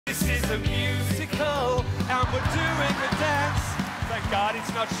a musical, and we're doing a dance. Thank God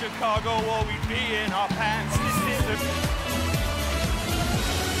it's not Chicago, or we'd be in our pants. This is the...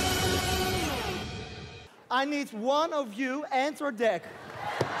 I need one of you, Ant or Dec.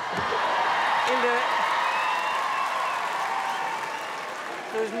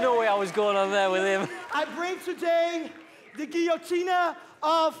 There's no way I was going on there with him. I bring today the guillotine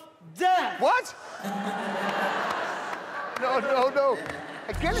of death. What? No.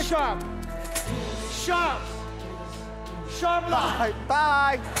 Again, Sharp. Sharp. Sharp knife.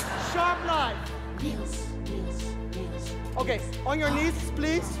 Bye. Sharp knife. Okay, on your knees,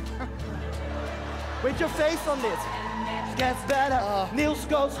 please. With your face on this. Gets better. Niels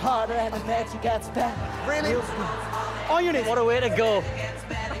goes harder and the next gets better. Really? Niels on your knees. What a way to go.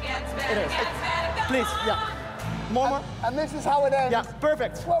 It is. Please, yeah. More. And this is how it ends? Yeah,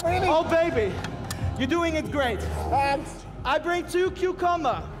 perfect. What, really? Oh, baby. You're doing it great. And I bring 2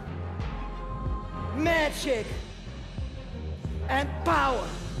 cucumber. Magic. And power.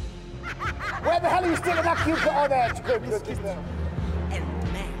 where the hell are you sticking that cucumber? Oh, there. It's good. And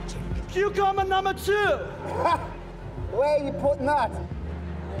magic. Cucumber number 2. Where are you putting that?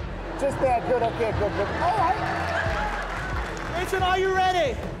 Just there. Good, okay, good. All right. Vincent, are you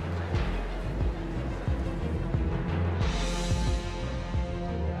ready?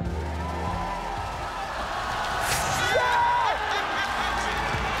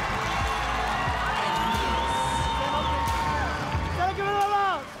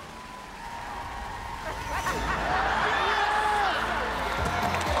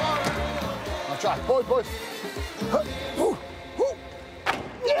 Try. Boys. What? He did not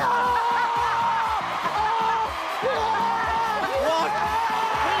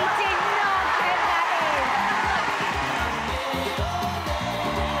get that in.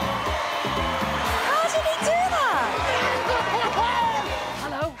 How did he do that?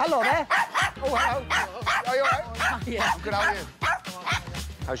 Hello there. Oh, hello. Are you all right? Yeah. I'm good, how are you?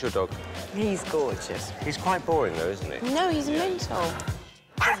 How's your dog? He's gorgeous. He's quite boring, though, isn't he? No, he's mental.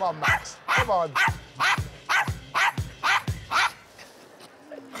 Come on, Max. Come on.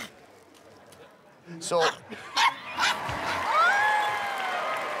 So...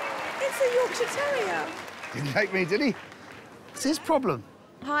 It's a Yorkshire Terrier. Didn't like me, did he? What's his problem?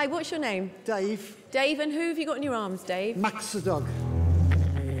 Hi, what's your name? Dave. Dave, and who have you got in your arms, Dave? Max the dog.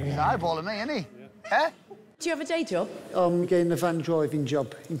 He's eyeballing me, isn't he? Yeah. Eh? Do you have a day job? I'm getting a van driving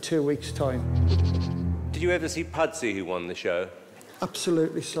job in 2 weeks' time. Did you ever see Pudsey, who won the show?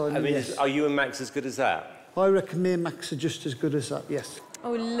 Absolutely, Simon, I mean, yes. are you and Max as good as that? I reckon me and Max are just as good as that, yes.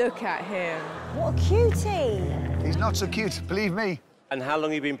 Oh, look at him. What a cutie. He's not so cute, believe me. And how long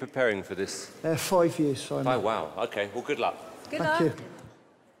have you been preparing for this? 5 years, Simon. Oh, wow. OK, well, good luck. Good Thank luck. you.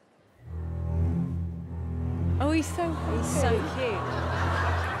 Oh, he's so cute.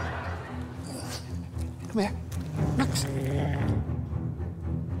 Come here. Max.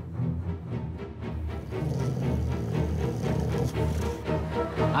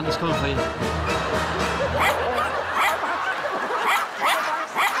 And it's coming for you.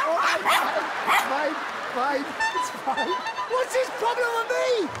 Fine. It's fine. What's his problem with me?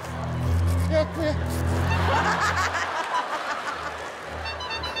 Yeah, come here.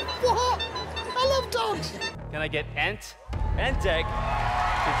 What? I love dogs. Can I get Ant and Dec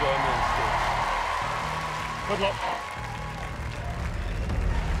to join me on stage? Good luck.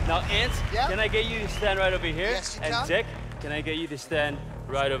 Now, Ant, Yeah? can I get you to stand right over here? Yes, you and can. Dec, can I get you to stand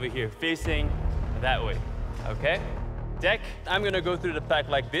right over here, facing that way, okay? Dec, I'm gonna go through the pack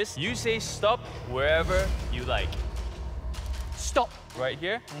like this. You say stop wherever you like. Stop right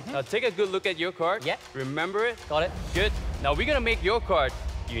here. Now take a good look at your card. Yeah. Remember it. Got it. Good. Now we're gonna make your card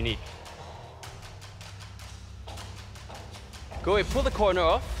unique. Go ahead, pull the corner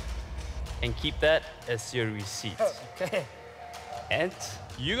off and keep that as your receipt. Okay. And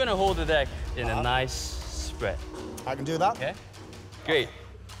you're gonna hold the deck in a nice spread. I can do that. Okay? Great.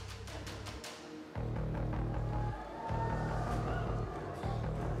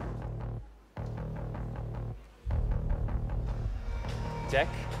 Dec,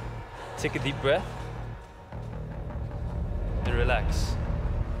 take a deep breath and relax.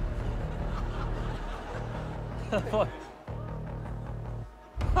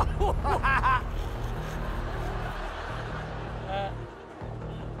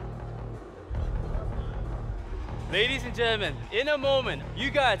 Ladies and gentlemen, in a moment, you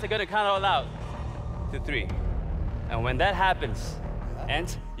guys are gonna count out loud to 3. And when that happens,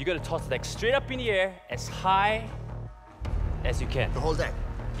 Ant, you're gonna toss the deck straight up in the air as high as you can. The whole deck.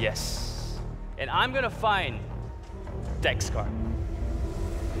 Yes. And I'm gonna find Dec's card.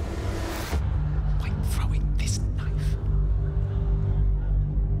 I'm throwing this knife.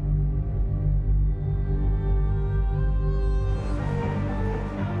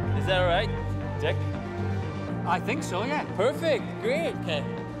 Dec? I think so, yeah. Perfect. Great. Okay.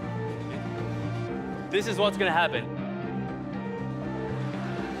 This is what's gonna happen.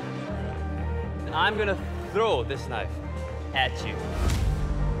 I'm gonna throw this knife at you.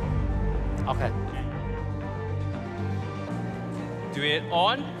 Okay. Do it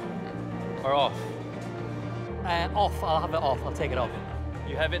on or off? Off. I'll have it off. I'll take it off.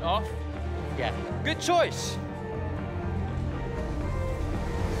 You have it off? Yeah. Good choice.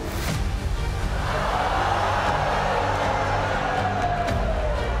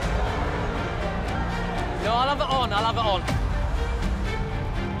 No, I'll have it on. I'll have it on.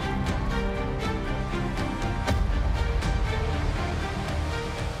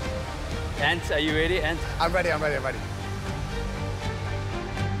 Ant, are you ready? Ant? I'm ready, I'm ready, I'm ready.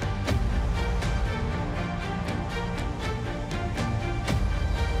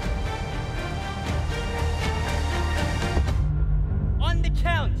 On the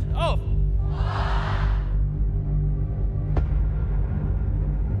count of...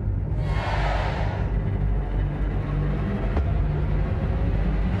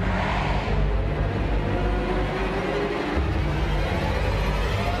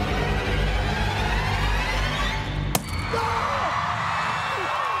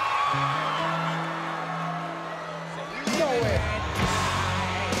 No way.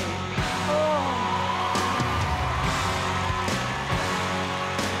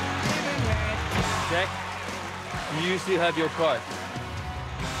 Dec, you still have your card.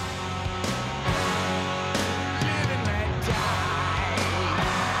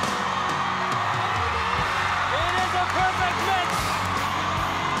 It is a perfect match!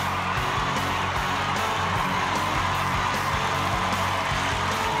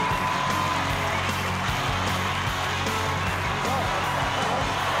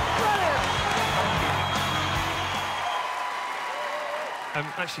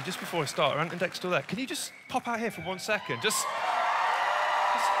 Actually, just before I start, are Ant and Dec still there? Can you just pop out here for 1 second? Sorry.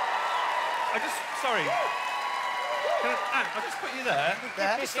 Ant, I'll just put you there.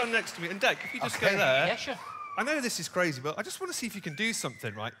 Just stand next to me. And Dec, if you just go there. Yeah, sure. I know this is crazy, but I just want to see if you can do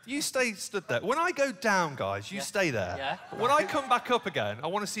something, right? You stay stood there. When I go down, guys, you stay there. Yeah. But when I come back up again, I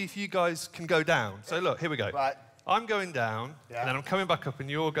want to see if you guys can go down. So look, here we go. Right. I'm going down, Yeah. and then I'm coming back up, and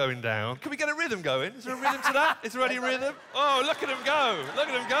you're going down. Can we get a rhythm going? Is there a rhythm to that? Is there any rhythm? Oh, look at them go. Look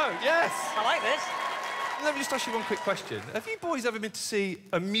at them go. Yes. I like this. Let me just ask you one quick question. Have you boys ever been to see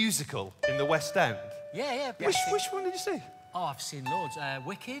a musical in the West End? Yeah. Which one did you see? Oh, I've seen loads.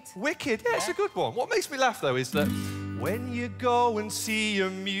 Wicked. Wicked, yeah, it's a good one. What makes me laugh, though, is that when you go and see a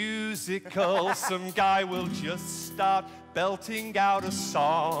musical, some guy will just start belting out a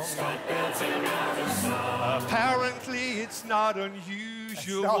song. Apparently, it's not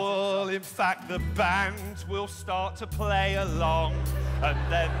unusual. In fact, the band will start to play along, and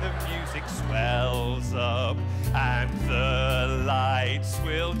then the music swells up, and the lights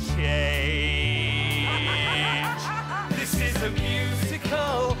will change. This is a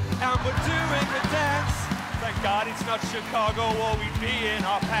musical, and we're doing a dance. Thank God it's not Chicago, or we'd be in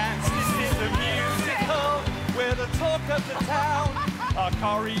our pants. This is a musical, we're the talk of the town. Our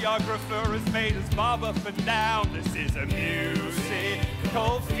choreographer has made us bob up and down. This is a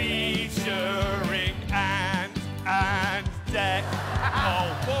musical featuring Ant and Dec.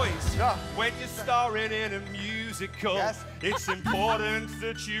 Oh, boys, Yeah. when you're starring in a musical, Yes. it's important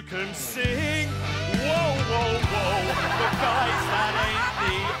that you can sing. Whoa, whoa, whoa. But guys, that ain't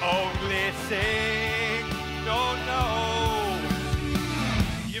the only thing. No, no.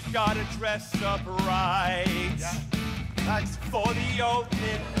 You've got to dress up right. Yeah. Thanks. For the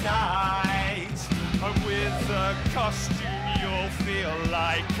opening night. And with a costume, you'll feel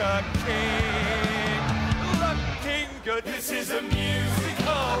like a king. Looking good. This is a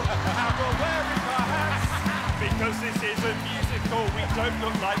musical, and we're wearing our hats. Because this is a musical, we don't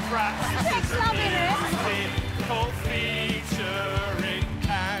look like brats. This is a musical featuring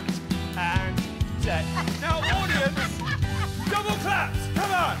Ant and Dec. Now, audience, double claps,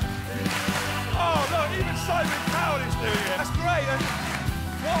 come on. Oh, look, even Simon Cowell is doing it. That's great. And,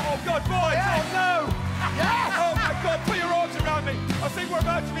 oh, God, boys, oh, no. Yes! Oh, my God, put your arms around me. I think we're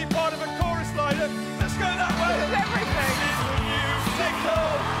about to be part of a chorus line. Let's go that way. Everything. This is a musical,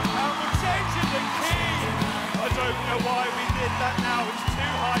 and we're changing the key. I don't know why we did that now. It's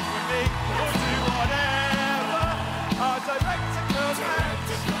too high for me. We'll do whatever our director comes.